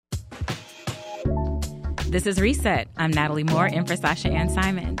This is Reset. I'm Natalie Moore in for Sasha Ann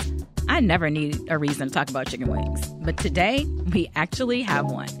Simons. I never need a reason to talk about chicken wings, but today we actually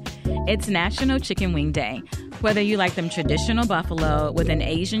have one. It's National Chicken Wing Day. Whether you like them traditional buffalo with an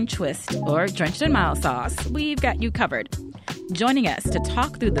Asian twist or drenched in mild sauce, we've got you covered. Joining us to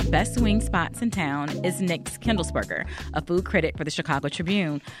talk through the best wing spots in town is Nick Kindelsperger, a food critic for the Chicago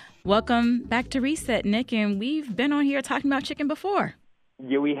Tribune. Welcome back to Reset, Nick, and we've been on here talking about chicken before.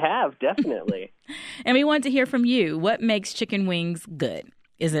 Yeah, we have, definitely. And we wanted to hear from you. What makes chicken wings good?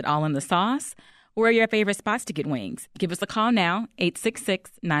 Is it all in the sauce? Where are your favorite spots to get wings? Give us a call now,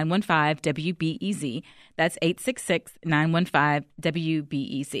 866-915-WBEZ. That's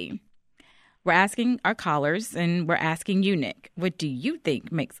 866-915-WBEZ. We're asking our callers, and we're asking you, Nick, what do you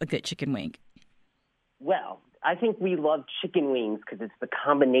think makes a good chicken wing? Well, I think we love chicken wings because it's the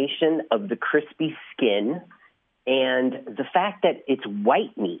combination of the crispy skin and the fact that it's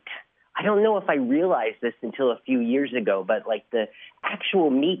white meat. I don't know if I realized this until a few years ago, but like the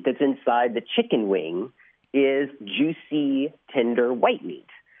actual meat that's inside the chicken wing is juicy, tender white meat.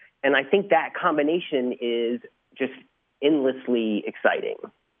 And I think that combination is just endlessly exciting.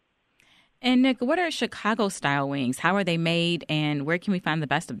 And Nick, what are Chicago-style wings? How are they made, and where can we find the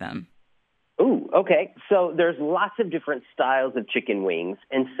best of them? Ooh, okay. So there's lots of different styles of chicken wings,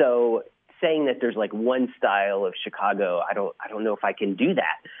 and so saying that there's like one style of Chicago, I don't know if I can do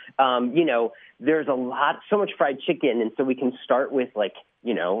that. There's so much fried chicken, and so we can start with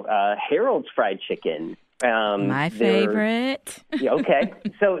Harold's fried chicken. My favorite. Yeah, okay.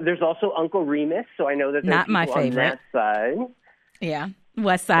 So there's also Uncle Remus. So I know that there's not my favorite on that side. Yeah,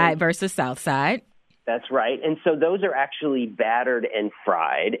 West Side versus South Side. That's right. And so those are actually battered and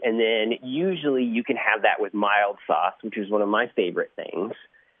fried, and then usually you can have that with mild sauce, which is one of my favorite things.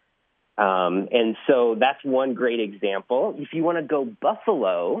 And so that's one great example. If you want to go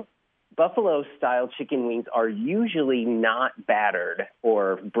Buffalo-style chicken wings are usually not battered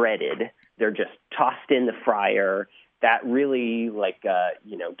or breaded. They're just tossed in the fryer. That really,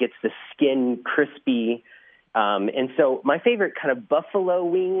 gets the skin crispy. And so my favorite kind of buffalo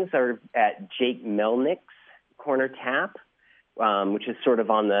wings are at Jake Melnick's Corner Tap, which is sort of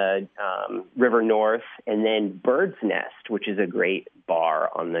on the River North, and then Bird's Nest, which is a great bar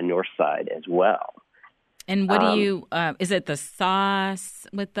on the north side as well. And what do you, is it the sauce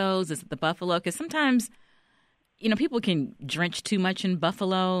with those? Is it the buffalo? Because sometimes, people can drench too much in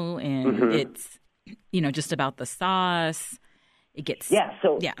buffalo, and it's, just about the sauce. It gets...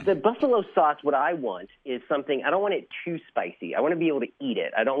 The buffalo sauce, what I want is something, I don't want it too spicy. I want to be able to eat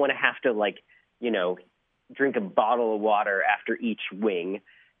it. I don't want to have to, drink a bottle of water after each wing.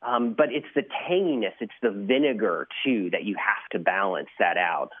 But it's the tanginess, it's the vinegar, too, that you have to balance that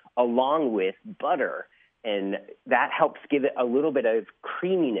out, along with butter. And that helps give it a little bit of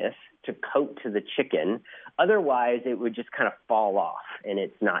creaminess to coat to the chicken. Otherwise, it would just kind of fall off, and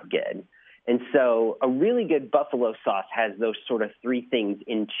it's not good. And so a really good buffalo sauce has those sort of three things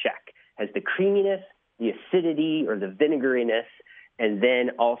in check. Has the creaminess, the acidity or the vinegariness, and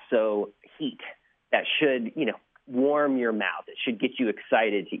then also heat. That should, warm your mouth. It should get you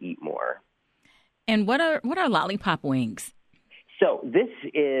excited to eat more. And what are lollipop wings? So this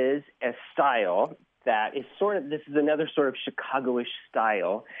is a style that is this is another sort of Chicago-ish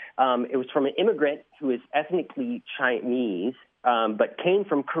style. It was from an immigrant who is ethnically Chinese, but came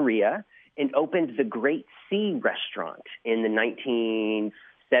from Korea and opened the Great Sea restaurant in the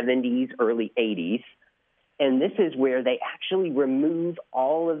 1970s, early 80s. And this is where they actually remove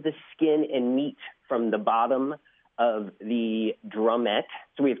all of the skin and meat from the bottom of the drumette.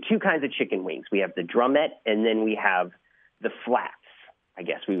 So we have two kinds of chicken wings. We have the drumette, and then we have the flats, I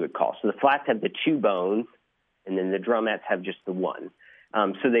guess we would call. So the flats have the two bones, and then the drumettes have just the one.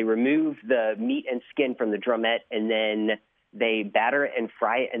 So they remove the meat and skin from the drumette, and then they batter it and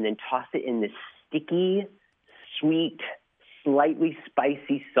fry it, and then toss it in this sticky, sweet, slightly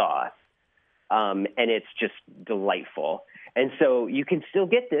spicy sauce. And it's just delightful. And so you can still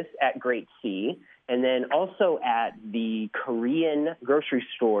get this at Great Sea. And then also at the Korean grocery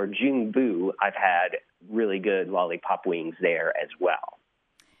store, Jungbu, I've had really good lollipop wings there as well.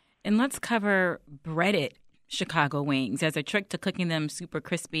 And let's cover breaded Chicago wings. There's a trick to cooking them super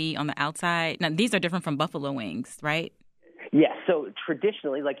crispy on the outside. Now, these are different from buffalo wings, right? Yeah, so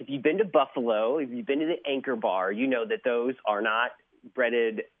traditionally, if you've been to Buffalo, if you've been to the Anchor Bar, you know that those are not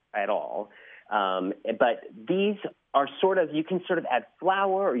breaded at all. But these are you can sort of add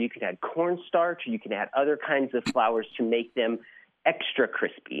flour, or you can add cornstarch, or you can add other kinds of flours to make them extra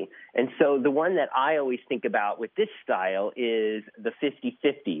crispy. And so the one that I always think about with this style is the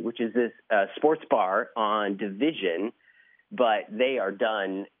 50-50, which is this sports bar on Division, but they are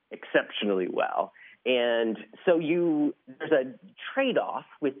done exceptionally well. And so there's a trade-off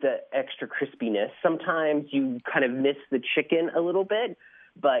with the extra crispiness. Sometimes you kind of miss the chicken a little bit,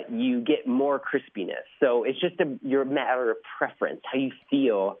 but you get more crispiness. So it's just your matter of preference, how you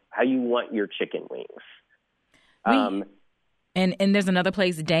feel, how you want your chicken wings. And there's another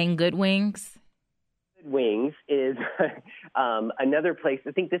place, Dang Good Wings. Wings is another place.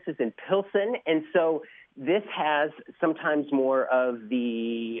 I think this is in Pilsen. And so this has sometimes more of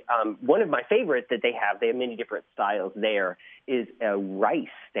the, one of my favorites that they have many different styles there, is a rice.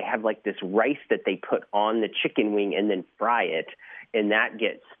 They have like this rice that they put on the chicken wing and then fry it. And that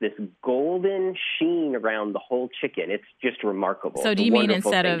gets this golden sheen around the whole chicken. It's just remarkable. So do you mean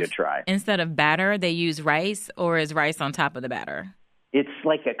instead of batter, they use rice, or is rice on top of the batter? It's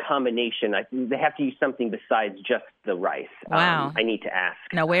like a combination. They have to use something besides just the rice. Wow. I need to ask.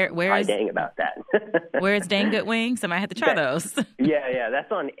 Now, where's Dang about that? Where's Dang Good Wings? I might have to try those. Yeah.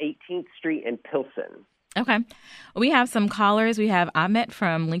 That's on 18th Street in Pilsen. Okay. We have some callers. We have Ahmet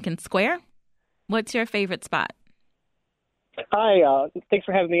from Lincoln Square. What's your favorite spot? Hi. Thanks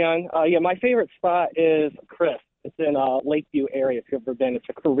for having me on. My favorite spot is Chris. It's in Lakeview area. If you've ever been, it's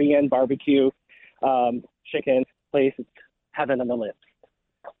a Korean barbecue chicken place. It's heaven on the lips.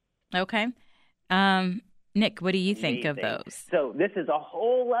 Okay. Nick, what do you think of those? So this is a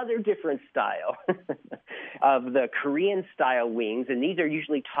whole other different style of the Korean-style wings, and these are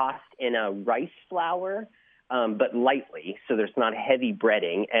usually tossed in a rice flour, but lightly, so there's not heavy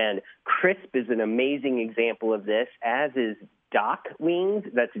breading. And Crisp is an amazing example of this, as is Dak Wings,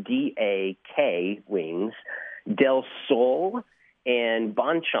 that's D-A-K Wings, Del Sol, and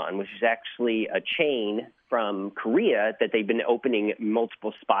Bonchon, which is actually a chain from Korea that they've been opening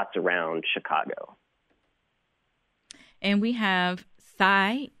multiple spots around Chicago. And we have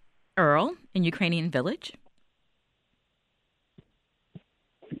Cy Earl in Ukrainian Village.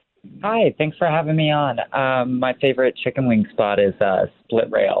 Hi, thanks for having me on. My favorite chicken wing spot is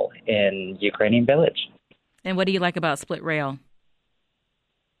Split Rail in Ukrainian Village. And what do you like about Split Rail?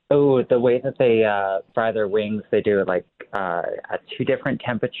 Oh, the way that they fry their wings, they do it like at two different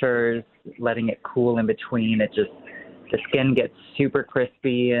temperatures, letting it cool in between. The skin gets super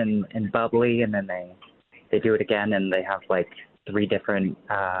crispy and bubbly, and then they do it again, and they have like three different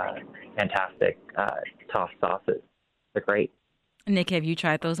fantastic tossed sauces. They're great. Nick, have you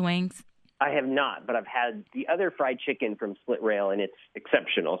tried those wings? I have not, but I've had the other fried chicken from Split Rail, and it's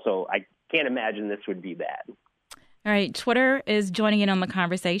exceptional. So I can't imagine this would be bad. All right, Twitter is joining in on the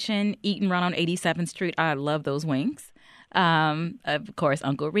conversation. Eaton Run on 87th Street. I love those wings. Of course,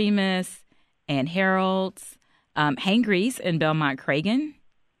 Uncle Remus and Harold's. Hangry's in Belmont Cragen.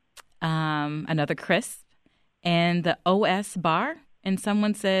 Another Crisp. And the OS Bar. And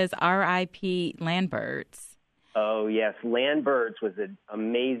someone says R.I.P. Landbirds. Oh, yes. Landbirds was an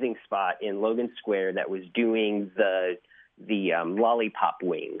amazing spot in Logan Square that was doing the lollipop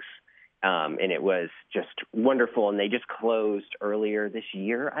wings. And it was just wonderful. And they just closed earlier this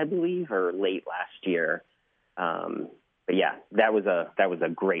year, I believe, or late last year. But yeah, that was a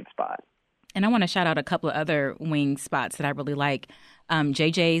great spot. And I want to shout out a couple of other wing spots that I really like.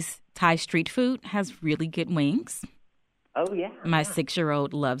 JJ's Thai Street Food has really good wings. Oh, yeah. My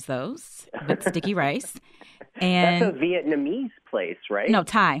 6-year-old loves those with sticky rice. And that's a Vietnamese place, right? No,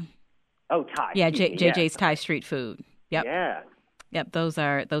 Thai. Oh, Thai. Yeah, JJ's Thai Street Food. Yep. Yeah. Yep, those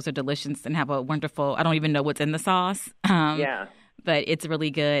are delicious and have a wonderful, I don't even know what's in the sauce. Yeah. But it's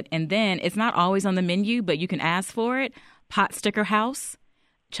really good. And then it's not always on the menu, but you can ask for it. Pot Sticker House,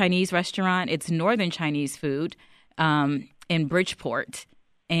 Chinese restaurant. It's Northern Chinese food in Bridgeport.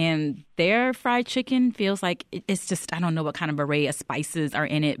 And their fried chicken feels like it's just, I don't know what kind of array of spices are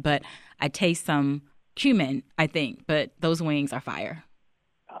in it, but I taste some cumin, I think. But those wings are fire.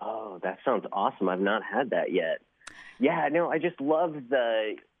 Oh, that sounds awesome. I've not had that yet. Yeah, no, I just love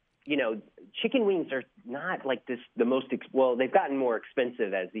chicken wings are not like this, they've gotten more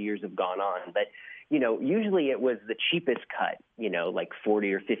expensive as the years have gone on, but, usually it was the cheapest cut, like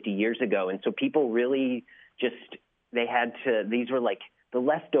 40 or 50 years ago. And so people really these were like the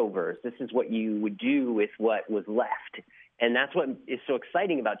leftovers. This is what you would do with what was left. And that's what is so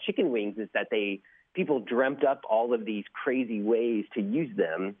exciting about chicken wings is that people dreamt up all of these crazy ways to use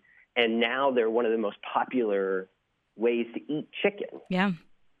them. And now they're one of the most popular ways to eat chicken. Yeah.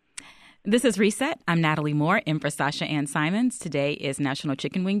 This is Reset. I'm Natalie Moore, in for Sasha Ann Simons. Today is National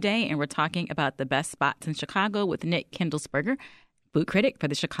Chicken Wing Day, and we're talking about the best spots in Chicago with Nick Kindelsperger, food critic for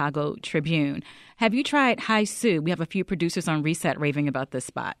the Chicago Tribune. Have you tried Hai Su? We have a few producers on Reset raving about this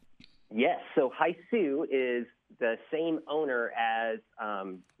spot. Yes. So Hai Su is the same owner as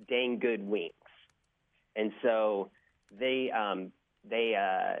Dang Good Wings. And so they they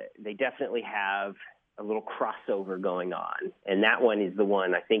definitely have a little crossover going on, and that one is the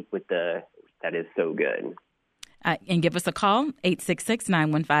one I think that is so good. And give us a call,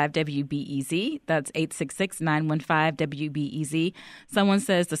 866-915-WBEZ. That's 866-915-WBEZ. Someone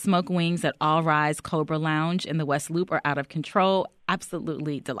says the smoke wings at All Rise Cobra Lounge in the West Loop are out of control.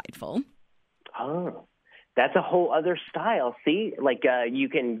 Absolutely delightful. Oh, that's a whole other style. See, like you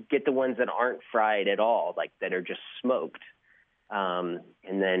can get the ones that aren't fried at all, like that are just smoked. And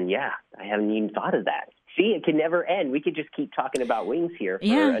then, I haven't even thought of that. See, it can never end. We could just keep talking about wings here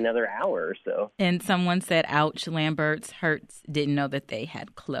for another hour or so. And someone said, ouch, Lambert's Hertz didn't know that they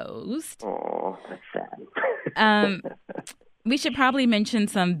had closed. Oh, that's sad. We should probably mention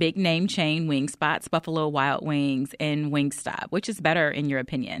some big name chain wing spots, Buffalo Wild Wings and Wingstop. Which is better in your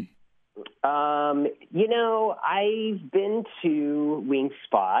opinion? I've been to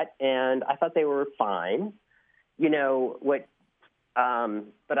Wingspot, and I thought they were fine.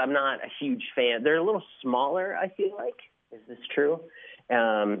 But I'm not a huge fan. They're a little smaller, I feel like. Is this true?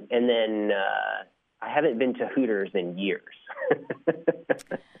 And then I haven't been to Hooters in years.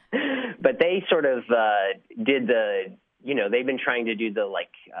 But they sort of did they've been trying to do the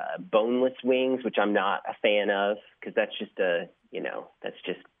boneless wings, which I'm not a fan of because that's just a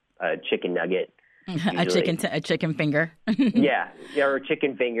chicken nugget. a chicken finger. or a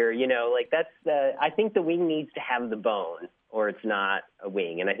chicken finger. I think the wing needs to have the bone, or it's not a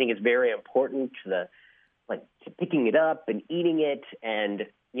wing. And I think it's very important to picking it up and eating it, and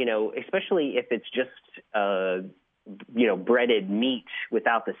especially if it's just breaded meat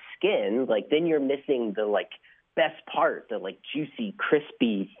without the skin, then you're missing the best part, the juicy,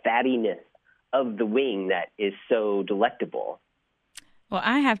 crispy fattiness of the wing that is so delectable. Well,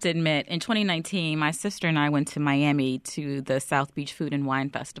 I have to admit, in 2019, my sister and I went to Miami to the South Beach Food and Wine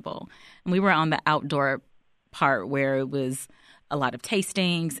Festival. And we were on the outdoor part where it was a lot of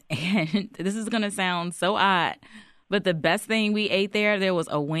tastings. And this is going to sound so odd, but the best thing we ate there was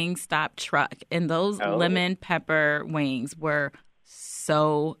a Wingstop truck. And those lemon pepper wings were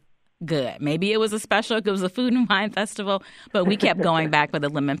so good. Maybe it was a special because it was a food and wine festival, but we kept going back for the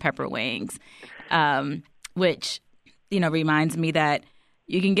lemon pepper wings, which, reminds me that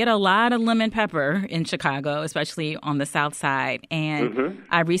you can get a lot of lemon pepper in Chicago, especially on the South Side. And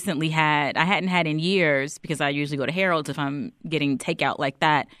I recently I hadn't had in years because I usually go to Harold's if I'm getting takeout like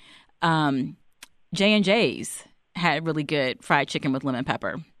that. J&J's had really good fried chicken with lemon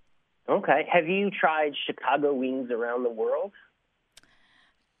pepper. Okay. Have you tried Chicago wings around the world?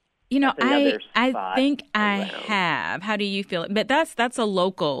 I think I have. How do you feel? But that's a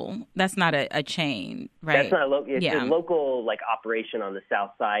local. That's not a chain, right? That's not a local. It's a local operation on the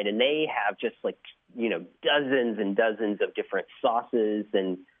South Side, and they have just dozens and dozens of different sauces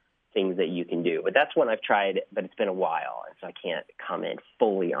and things that you can do. But that's one I've tried, but it's been a while, and so I can't comment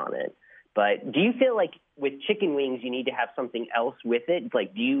fully on it. But do you feel like with chicken wings you need to have something else with it?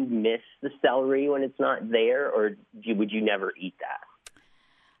 Do you miss the celery when it's not there, or would you never eat that?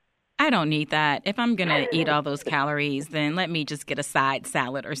 I don't need that. If I'm going to eat all those calories, then let me just get a side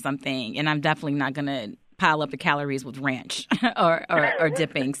salad or something. And I'm definitely not going to pile up the calories with ranch or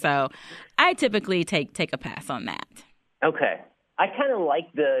dipping. So I typically take a pass on that. Okay. I kind of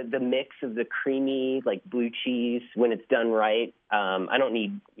like the mix of the creamy, blue cheese when it's done right. I don't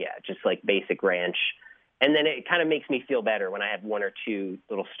need, just basic ranch. And then it kind of makes me feel better when I have one or two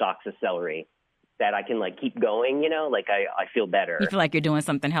little stalks of celery that I can keep going, I feel better. You feel like you're doing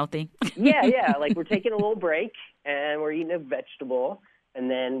something healthy? Yeah. We're taking a little break and we're eating a vegetable and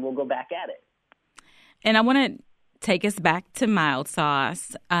then we'll go back at it. And I want to take us back to mild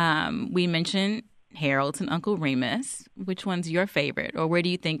sauce. We mentioned Harold's and Uncle Remus. Which one's your favorite, or where do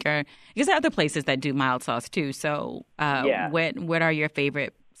you think because there are other places that do mild sauce too. So what are your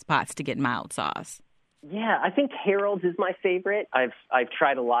favorite spots to get mild sauce? Yeah, I think Harold's is my favorite. I've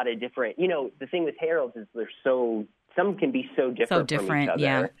tried a lot of different. The thing with Harold's is some can be so different from each other.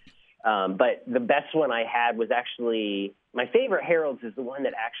 Yeah. But the best one I had was actually my favorite Harold's is the one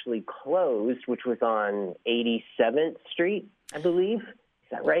that actually closed, which was on 87th Street, I believe.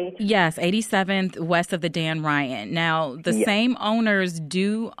 Is that right? Yes, 87th west of the Dan Ryan. Now, the same owners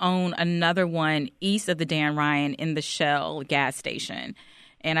do own another one east of the Dan Ryan in the Shell gas station.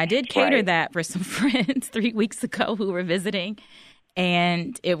 And I did cater that for some friends 3 weeks ago who were visiting,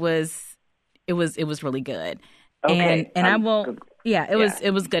 and it was really good. Okay. And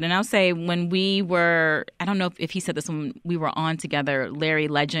it was good. And I'll say when we were, I don't know if he said this when we were on together, Larry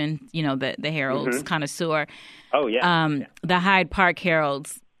Legend, the Harold's connoisseur. Oh yeah. The Hyde Park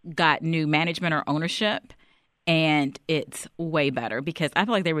Harold's got new management or ownership, and it's way better because I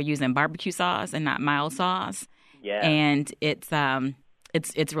feel like they were using barbecue sauce and not mild sauce. Yeah. And it's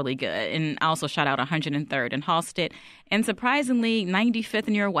really good. And I also shout out 103rd and Halstead. And surprisingly, 95th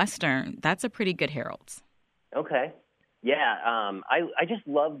near Western. That's a pretty good Harold's. Okay. Yeah. I just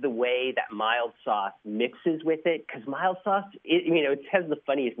love the way that mild sauce mixes with it, because mild sauce, it has the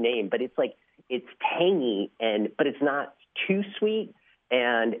funniest name, but it's like, it's tangy, but it's not too sweet,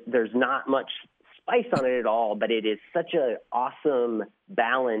 and there's not much spice on it at all, but it is such an awesome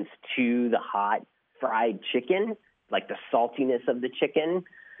balance to the hot fried chicken, like the saltiness of the chicken.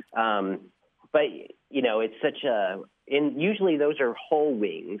 But, it's usually those are whole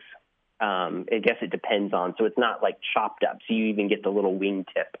wings. I guess it depends on, so it's not like chopped up. So you even get the little wing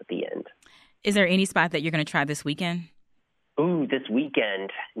tip at the end. Is there any spot that you're going to try this weekend? Ooh, this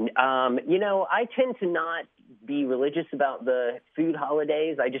weekend. I tend to not be religious about the food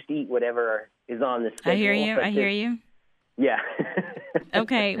holidays. I just eat whatever is on the schedule. I hear you. Yeah.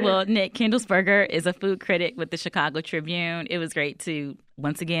 Okay. Well, Nick Kindelsperger is a food critic with the Chicago Tribune. It was great to,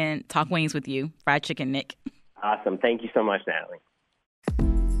 once again, talk wings with you. Fried chicken, Nick. Awesome. Thank you so much, Natalie.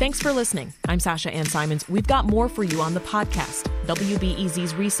 Thanks for listening. I'm Sasha Ann Simons. We've got more for you on the podcast,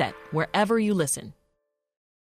 WBEZ's Reset, wherever you listen.